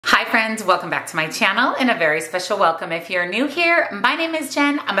Hi friends, welcome back to my channel and a very special welcome if you're new here. My name is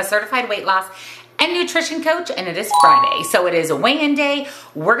Jen. I'm a certified weight loss and nutrition coach, and it is Friday, so it is a weigh-in day.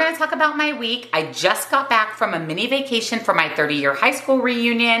 We're gonna talk about my week. I just got back from a mini vacation for my 30-year high school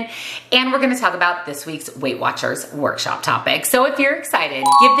reunion, and we're gonna talk about this week's Weight Watchers workshop topic. So if you're excited,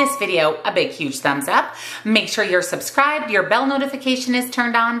 give this video a big, huge thumbs up. Make sure you're subscribed, your bell notification is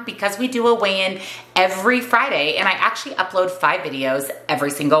turned on, because we do a weigh-in every Friday, and I actually upload 5 videos every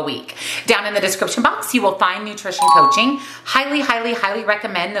single week. Down in the description box, you will find nutrition coaching. Highly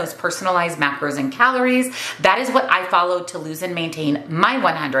recommend those personalized macros and calories. That is what I follow to lose and maintain my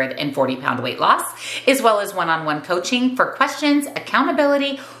 140-pound weight loss, as well as one-on-one coaching for questions,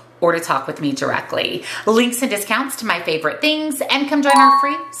 accountability, or to talk with me directly. Links and discounts to my favorite things, and come join our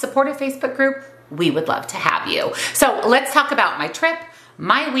free supportive Facebook group. We would love to have you. So let's talk about my trip,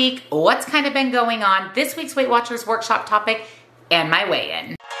 my week, what's kind of been going on, this week's Weight Watchers workshop topic, and my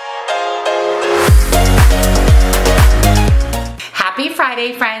weigh-in. Happy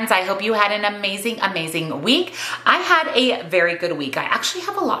Friday, friends. I hope you had an amazing week. I had a very good week. I actually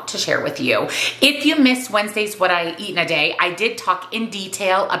have a lot to share with you. If you missed Wednesday's What I Eat in a Day, I did talk in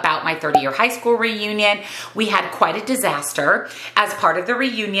detail about my 30-year high school reunion. We had quite a disaster as part of the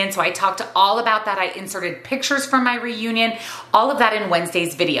reunion, so I talked all about that. I inserted pictures from my reunion, all of that in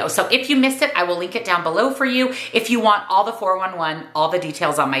Wednesday's video. So if you missed it, I will link it down below for you if you want all the 411, all the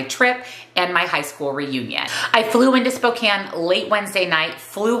details on my trip and my high school reunion. I flew into Spokane late Wednesday night,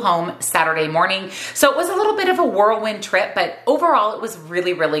 flew home Saturday morning. So it was a little bit of a whirlwind trip, but overall it was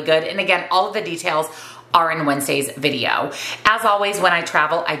really good. And again, all of the details are in Wednesday's video. As always, when I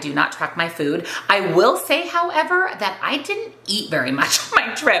travel, I do not track my food. I will say, however, that I didn't eat very much on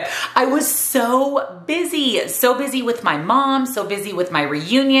my trip. I was so busy with my mom, so busy with my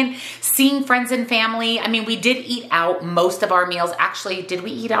reunion, seeing friends and family. I mean, we did eat out most of our meals. Actually, did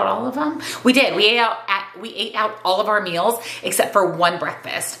we eat out all of them? We did. We ate out all of our meals except for one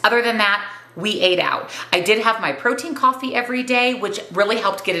breakfast. Other than that, we ate out. I did have my protein coffee every day, which really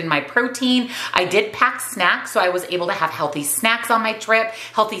helped get in my protein. I did pack snacks, so I was able to have healthy snacks on my trip,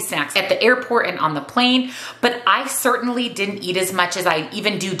 healthy snacks at the airport and on the plane. But I certainly didn't eat as much as I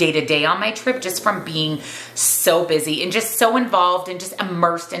even do day to day on my trip, just from being so busy and just so involved and just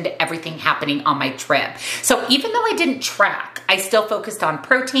immersed into everything happening on my trip. So even though I didn't track, I still focused on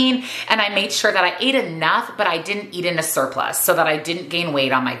protein, and I made sure that I ate enough, but I didn't eat in a surplus so that I didn't gain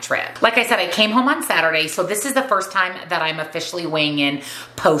weight on my trip. Like I said, I came home on Saturday, so this is the first time that I'm officially weighing in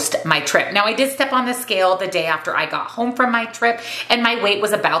post my trip. Now, I did step on the scale the day after I got home from my trip, and my weight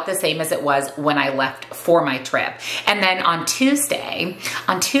was about the same as it was when I left for my trip. And then on Tuesday,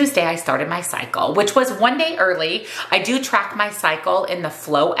 I started my cycle, which was one day early. I do track my cycle in the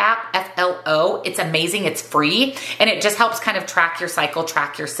Flow app, FLO. It's amazing, it's free, and it just helps kind of track your cycle,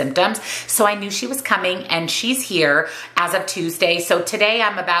 track your symptoms. So I knew she was coming, and she's here as of Tuesday. So today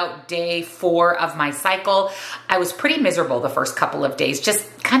I'm about day 4 of my cycle. I was pretty miserable the first couple of days, just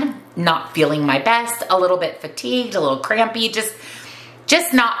kind of not feeling my best, a little bit fatigued, a little crampy, just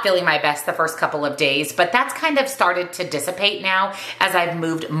not feeling my best the first couple of days, but that's kind of started to dissipate now as I've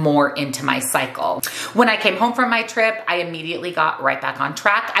moved more into my cycle. When I came home from my trip, I immediately got right back on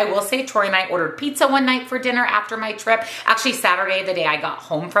track. I will say Troy and I ordered pizza one night for dinner after my trip. Actually, Saturday, the day I got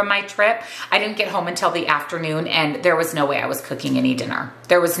home from my trip, I didn't get home until the afternoon, and there was no way I was cooking any dinner.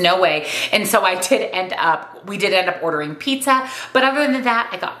 There was no way. And so we did end up ordering pizza, but other than that,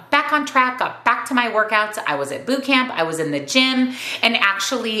 I got back on track, got back to my workouts. I was at boot camp, I was in the gym, and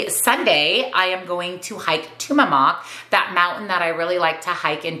actually Sunday, I am going to hike Tumamoc, that mountain that I really like to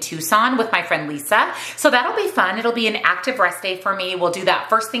hike in Tucson with my friend Lisa. So that'll be fun. It'll be an active rest day for me. We'll do that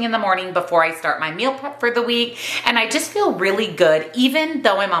first thing in the morning before I start my meal prep for the week. And I just feel really good, even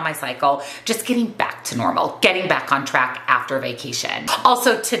though I'm on my cycle, just getting back to normal, getting back on track after vacation.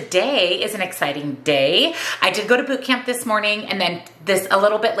 Also, today is an exciting day. I did go to boot camp this morning, and then a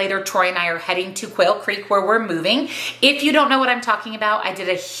little bit later, Troy and I are heading to Quail Creek, where we're moving. If you don't know what I'm talking about, I did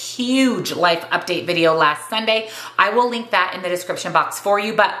a huge life update video last Sunday. I will link that in the description box for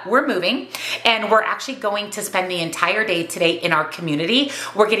you, but we're moving, and we're actually going to spend the entire day today in our community.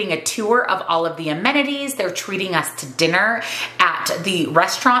 We're getting a tour of all of the amenities. They're treating us to dinner at the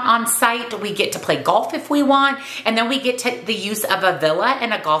restaurant on site. We get to play golf if we want, and then we get to the use of a villa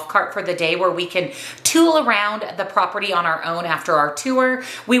and a golf cart for the day, where we can tool around the property on our own after our tour.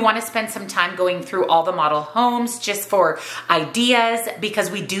 We want to spend some time going through all the model homes just for ideas,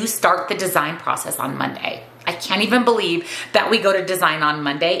 because we do start the design process on Monday. I can't even believe that we go to design on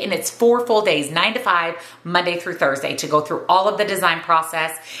Monday, and it's 4 full days, 9 to 5, Monday through Thursday, to go through all of the design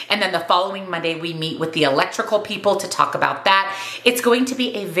process. And then the following Monday, we meet with the electrical people to talk about that. It's going to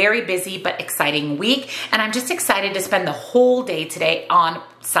be a very busy but exciting week, and I'm just excited to spend the whole day today on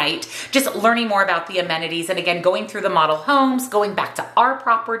site, just learning more about the amenities, and again, going through the model homes, going back to our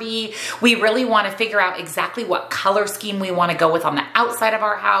property. We really want to figure out exactly what color scheme we want to go with on the outside of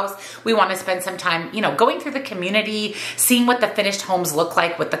our house. We want to spend some time, you know, going through the community, seeing what the finished homes look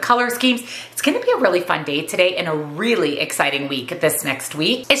like with the color schemes. It's going to be a really fun day today and a really exciting week this next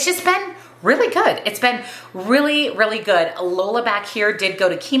week. It's just been really good. It's been really, really good. Lola back here did go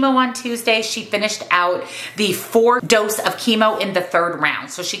to chemo on Tuesday. She finished out the 4th dose of chemo in the 3rd round.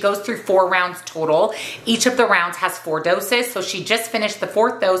 So she goes through 4 rounds total. Each of the rounds has 4 doses. So she just finished the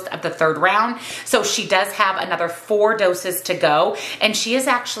 4th dose of the 3rd round. So she does have another 4 doses to go. And she is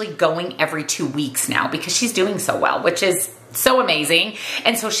actually going every 2 weeks now because she's doing so well, which is so amazing.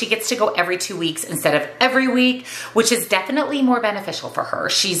 And so she gets to go every 2 weeks instead of every week, which is definitely more beneficial for her.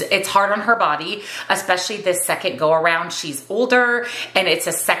 It's hard on her body, especially this second go around. She's older and it's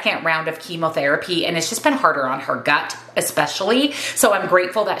a 2nd round of chemotherapy, and it's just been harder on her gut, especially. So I'm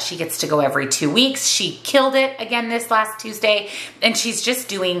grateful that she gets to go every 2 weeks. She killed it again this last Tuesday, and she's just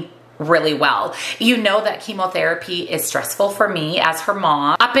doing really well. You know that chemotherapy is stressful for me as her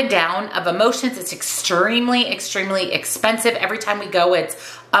mom. Up and down of emotions. It's extremely, extremely expensive. Every time we go, it's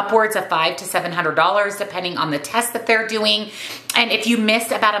upwards of $500 to $700 depending on the test that they're doing. And if you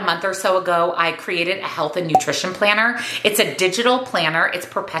missed about a month or so ago, I created a health and nutrition planner. It's a digital planner. It's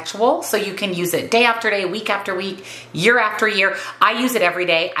perpetual, so you can use it day after day, week after week, year after year. I use it every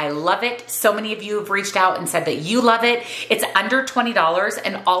day. I love it. So many of you have reached out and said that you love it. It's under $20,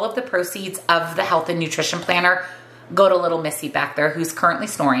 and all of the proceeds of the health and nutrition planner go to little Missy back there, who's currently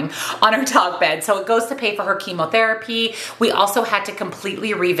snoring on her dog bed. So it goes to pay for her chemotherapy. We also had to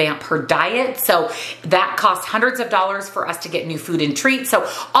completely revamp her diet. So that cost hundreds of dollars for us to get new food and treats. So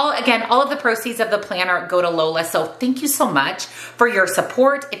all of the proceeds of the planner go to Lola. So thank you so much for your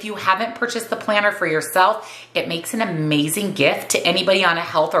support. If you haven't purchased the planner for yourself, it makes an amazing gift to anybody on a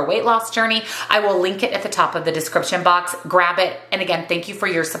health or weight loss journey. I will link it at the top of the description box. Grab it. And again, thank you for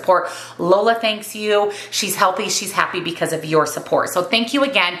your support. Lola thanks you. She's healthy. She's happy because of your support. So thank you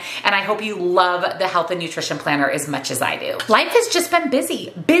again. And I hope you love the health and nutrition planner as much as I do. Life has just been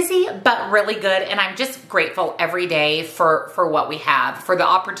busy, but really good. And I'm just grateful every day for what we have, for the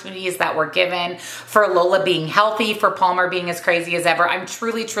opportunities that we're given, for Lola being healthy, for Palmer being as crazy as ever. I'm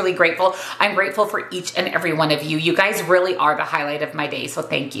truly, truly grateful. I'm grateful for each and every one of you. You guys really are the highlight of my day. So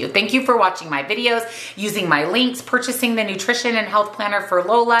thank you. Thank you for watching my videos, using my links, purchasing the nutrition and health planner for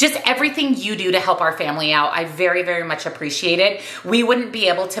Lola, just everything you do to help our family out. I very, very much appreciate it. We wouldn't be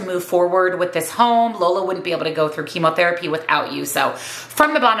able to move forward with this home. Lola wouldn't be able to go through chemotherapy without you. So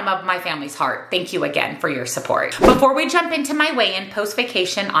from the bottom of my family's heart, thank you again for your support. Before we jump into my weigh-in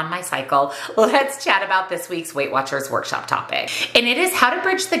post-vacation on my cycle, let's chat about this week's Weight Watchers workshop topic. And it is how to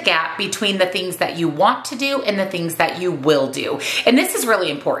bridge the gap between the things that you want to do and the things that you will do. And this is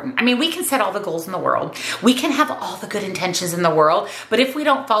really important. I mean, we can set all the goals in the world. We can have all the good intentions in the world, but if we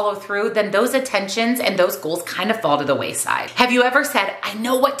don't follow through, then those intentions and those goals kind of fall to the wayside. Have you ever said, I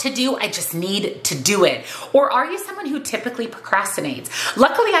know what to do, I just need to do it? Or are you someone who typically procrastinates?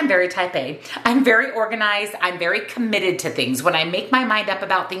 Luckily, I'm very type A. I'm very organized. I'm very committed to things. When I make my mind up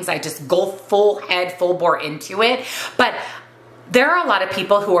about things, I just go full head, full bore into it. But there are a lot of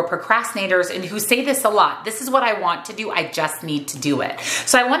people who are procrastinators and who say this a lot. This is what I want to do. I just need to do it.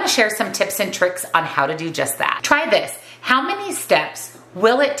 So I want to share some tips and tricks on how to do just that. Try this. How many steps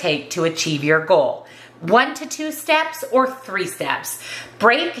will it take to achieve your goal? 1 to 2 steps or 3 steps?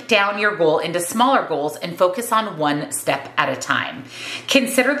 Break down your goal into smaller goals and focus on 1 step at a time.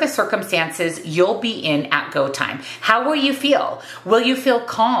 Consider the circumstances you'll be in at go time. How will you feel? Will you feel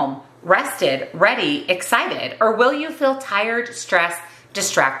calm, rested, ready, excited? Or will you feel tired, stressed,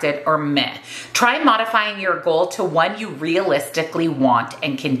 distracted, or meh? Try modifying your goal to one you realistically want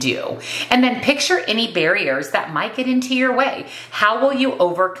and can do. And then picture any barriers that might get into your way. How will you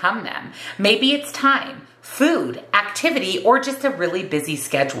overcome them? Maybe it's time, food, activity, or just a really busy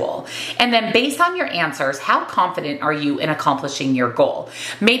schedule. And then based on your answers, how confident are you in accomplishing your goal?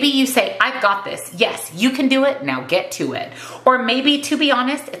 Maybe you say, I've got this. Yes, you can do it. Now get to it. Or maybe, to be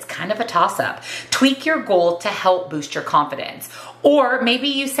honest, it's kind of a toss-up. Tweak your goal to help boost your confidence. Or maybe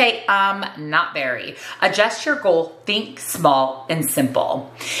you say, not very. Adjust your goal, think small and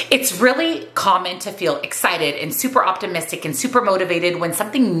simple. It's really common to feel excited and super optimistic and super motivated when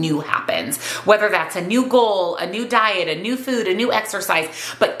something new happens, whether that's a new goal, a new diet, a new food, a new exercise,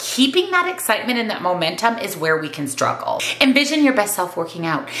 but keeping that excitement and that momentum is where we can struggle. Envision your best self working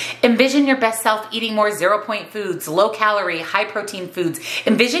out. Envision your best self eating more 0-point foods, low calorie, high protein foods.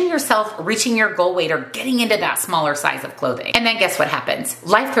 Envision yourself reaching your goal weight or getting into that smaller size of clothing. And then guess what happens?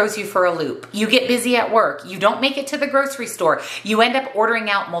 Life throws you for a loop. You get busy at work. You don't make it to the grocery store. You end up ordering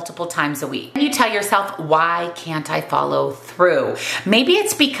out multiple times a week. And you tell yourself, why can't I follow through? Maybe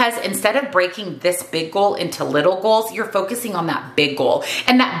it's because instead of breaking this big goal into little goals, you're focusing on that big goal.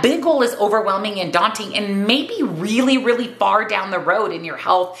 And that big goal is overwhelming and daunting and maybe really, really far down the road in your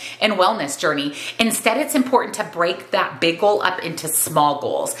health and wellness journey. Instead, it's important to break that big goal up into small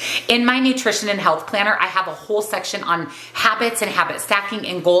goals. In my nutrition and health planner, I have a whole section on habits and habit stacking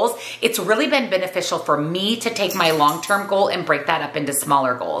and goals. It's really been beneficial for me to take my long-term goal and break that up into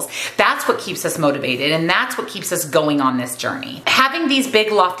smaller goals. That's what keeps us motivated, and that's what keeps us going on this journey. Having these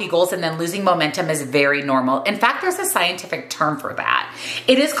big lofty goals and then losing momentum is very normal. In fact, there's a scientific term for that.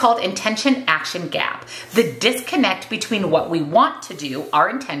 It is called intention action gap, the disconnect between what we want to do, our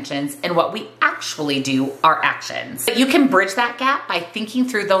intentions, and what we actually do, our actions. You can bridge that gap by thinking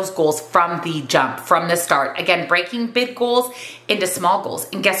through those goals from the jump, from the start. Again, breaking big goals into small goals.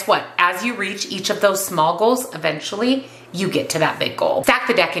 And guess what? As you reach each of those small goals, eventually you get to that big goal. Stack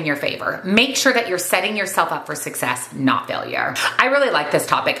the deck in your favor. Make sure that you're setting yourself up for success, not failure. I really like this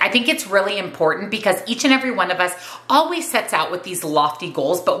topic. I think it's really important because each and every one of us always sets out with these lofty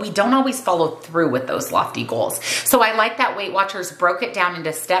goals, but we don't always follow through with those lofty goals. So I like that Weight Watchers broke it down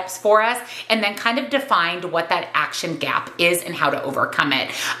into steps for us and then kind of defined what that action gap is and how to overcome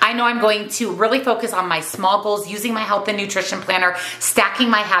it. I know I'm going to really focus on my small goals, using my health and nutrition planner, stacking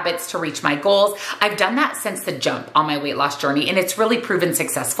my habits to reach my goals. I've done that since the jump on my weight loss journey, and it's really proven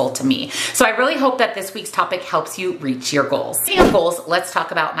successful to me. So I really hope that this week's topic helps you reach your goals. Speaking of goals, let's talk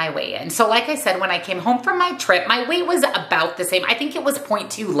about my weigh-in. So like I said, when I came home from my trip, my weight was about the same. I think it was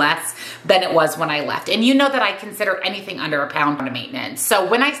 0.2 less than it was when I left. And you know that I consider anything under a pound on a maintenance. So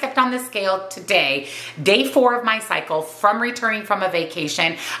when I stepped on the scale today, day 4 of my cycle from returning from a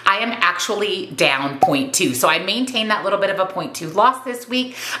vacation, I am actually down 0.2. So I maintained that little bit of a 0.2 loss this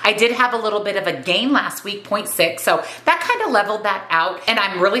week. I did have a little bit of a gain last week, 0.6. So that kind of leveled that out. And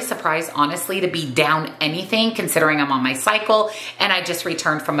I'm really surprised, honestly, to be down anything considering I'm on my cycle and I just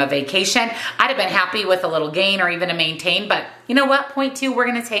returned from a vacation. I'd have been happy with a little gain or even a maintain, but you know what? 0.2, we're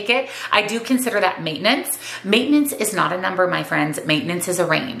gonna take it. I do consider that maintenance. Maintenance is not a number, my friends. Maintenance is a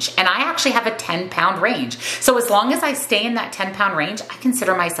range. And I actually have a 10-pound range. So as long as I stay in that 10-pound range, I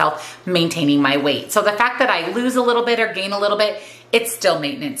consider myself maintaining my weight. So the fact that I lose a little bit or gain a little bit, it's still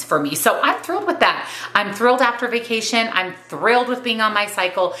maintenance for me. So I'm thrilled with that. I'm thrilled after vacation. I'm thrilled with being on my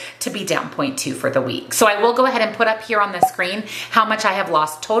cycle to be down 0.2 for the week. So I will go ahead and put up here on the screen how much I have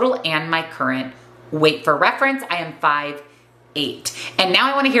lost total and my current weight. For reference, I am 5'8". And now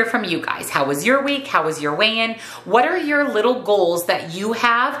I want to hear from you guys. How was your week? How was your weigh-in? What are your little goals that you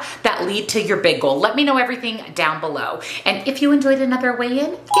have that lead to your big goal? Let me know everything down below. And if you enjoyed another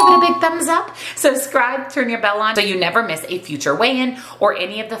weigh-in, give it a big thumbs up. Subscribe, turn your bell on so you never miss a future weigh-in or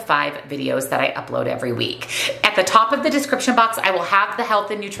any of the 5 videos that I upload every week. At the top of the description box, I will have the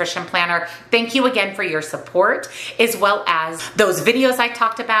health and nutrition planner. Thank you again for your support, as well as those videos I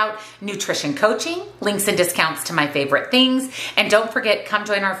talked about, nutrition coaching, links and discounts to my favorite things. And don't forget, come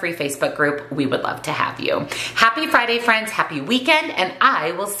join our free Facebook group. We would love to have you. Happy Friday, friends. Happy weekend. And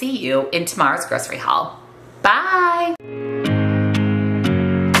I will see you in tomorrow's grocery haul. Bye.